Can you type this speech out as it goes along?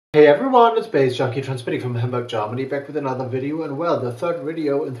Hey everyone, it's baze.djunkiii transmitting from Hamburg, Germany, back with another video, and well, the third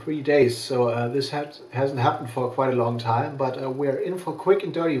video in 3 days, so this hasn't happened for quite a long time, but we're in for a quick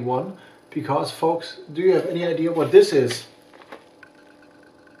and dirty one, because folks, do you have any idea what this is?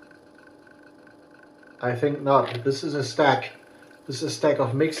 I think not. This is a stack. This is a stack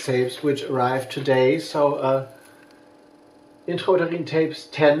of mixtapes which arrived today, so Intrauterin Tapes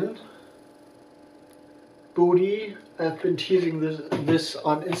 10, Booty. I've been teasing this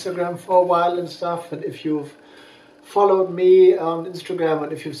on Instagram for a while and stuff, and if you've followed me on Instagram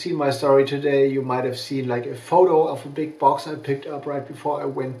and if you've seen my story today, you might have seen like a photo of a big box I picked up right before I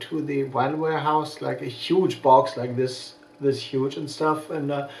went to the vinyl warehouse, like a huge box like this huge and stuff,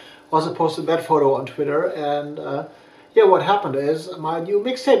 and also posted that photo on Twitter. And yeah, what happened is my new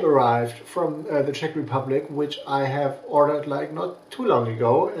mixtape arrived from the Czech Republic, which I have ordered like not too long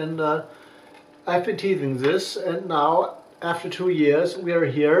ago, and I've been teasing this, and now, after 2 years, we are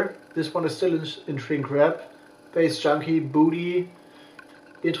here. This one is still in shrink wrap. baze.djunkiii, Booty,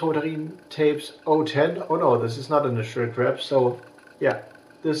 Intrauterin Tapes 010. Oh no, this is not in the shrink wrap, so yeah.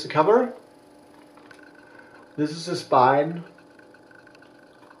 This is the cover. This is the spine.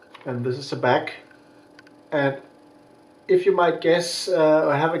 And this is the back. And if you might guess,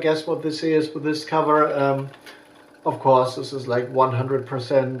 or have a guess what this is with this cover, of course, this is like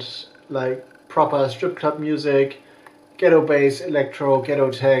 100% like proper strip club music, ghetto bass, electro,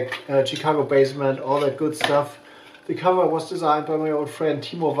 ghetto tech, Chicago basement, all that good stuff. The cover was designed by my old friend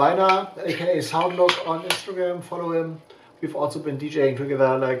Timo Weiner, aka Soundlook on Instagram. Follow him. We've also been DJing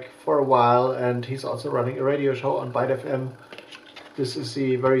together like for a while, and he's also running a radio show on BANDCAMP. This is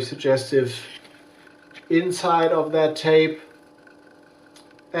the very suggestive inside of that tape.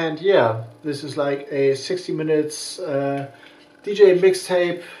 And yeah, this is like a 60 minutes DJ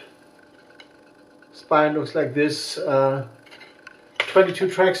mixtape. Spine looks like this. 22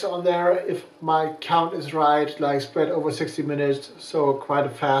 tracks on there, if my count is right, like spread over 60 minutes, so quite a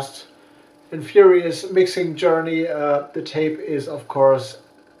fast and furious mixing journey. The tape is of course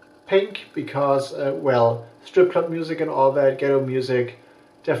pink because, well, strip club music and all that, ghetto music,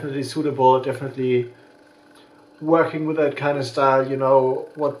 definitely suitable, definitely working with that kind of style. You know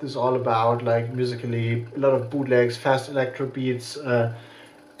what this is all about, like musically, a lot of bootlegs, fast electro beats,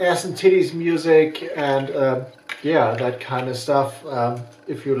 ass and titties music, and yeah, that kind of stuff.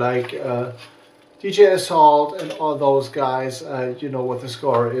 If you like DJ Assault and all those guys, you know what the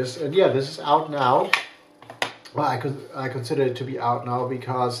score is. And yeah, this is out now. Well, I consider it to be out now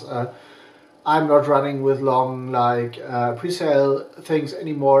because I'm not running with long like pre-sale things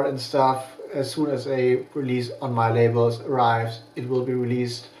anymore and stuff. As soon as a release on my labels arrives, it will be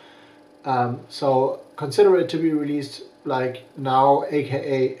released. So consider it to be released like now,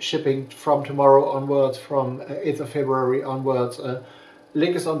 aka shipping from tomorrow onwards, from 8th of February onwards.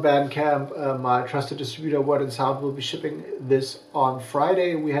 Link is on BANDCAMP. My trusted distributor Word and Sound will be shipping this on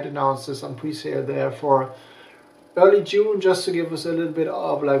Friday. We had announced this on pre-sale there for early June, just to give us a little bit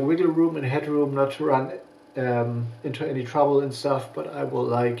of like wiggle room and headroom, not to run into any trouble and stuff. But I will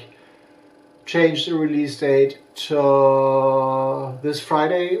like change the release date to this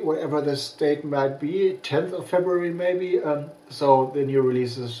Friday, whatever this date might be, 10th of February maybe. So the new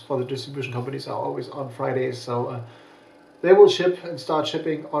releases for the distribution companies are always on Fridays, so they will ship and start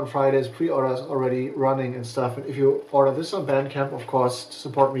shipping on Fridays. Pre-orders already running and stuff. And if you order this on BANDCAMP, of course, to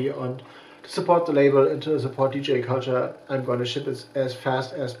support me to support the label and to support DJ culture, I'm going to ship it as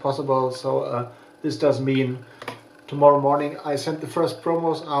fast as possible. So this does mean tomorrow morning I sent the first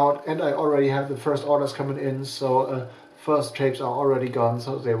promos out, and I already have the first orders coming in, so first tapes are already gone,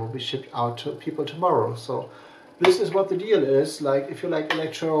 so they will be shipped out to people tomorrow. So this is what the deal is. Like, if you like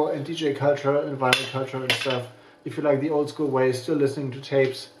electro and DJ culture and vinyl culture and stuff, if you like the old school way, still listening to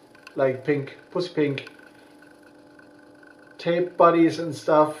tapes like Pink, Pussy Pink, tape buddies and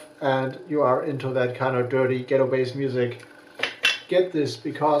stuff, and you are into that kind of dirty ghetto bass music, get this,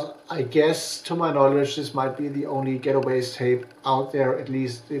 because I guess, to my knowledge, this might be the only ghetto bass tape out there, at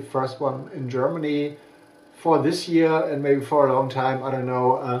least the first one in Germany for this year, and maybe for a long time, I don't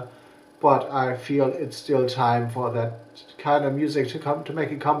know, but I feel it's still time for that kind of music to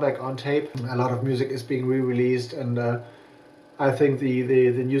make a comeback on tape. A lot of music is being re-released, and I think the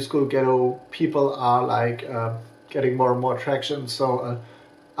new school ghetto people are like getting more and more traction, so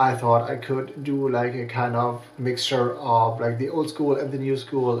I thought I could do like a kind of mixture of like the old school and the new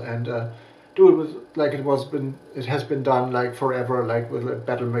school, and do it with like it has been done like forever, like with a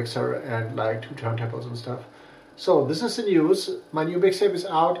battle mixer and like 2 turntables and stuff. So this is the news. My new mixtape is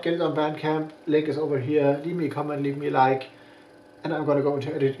out. Get it on BANDCAMP. Link is over here. Leave me a comment, leave me a like, and I'm gonna go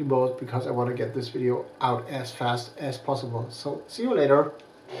into editing mode because I want to get this video out as fast as possible. So see you later.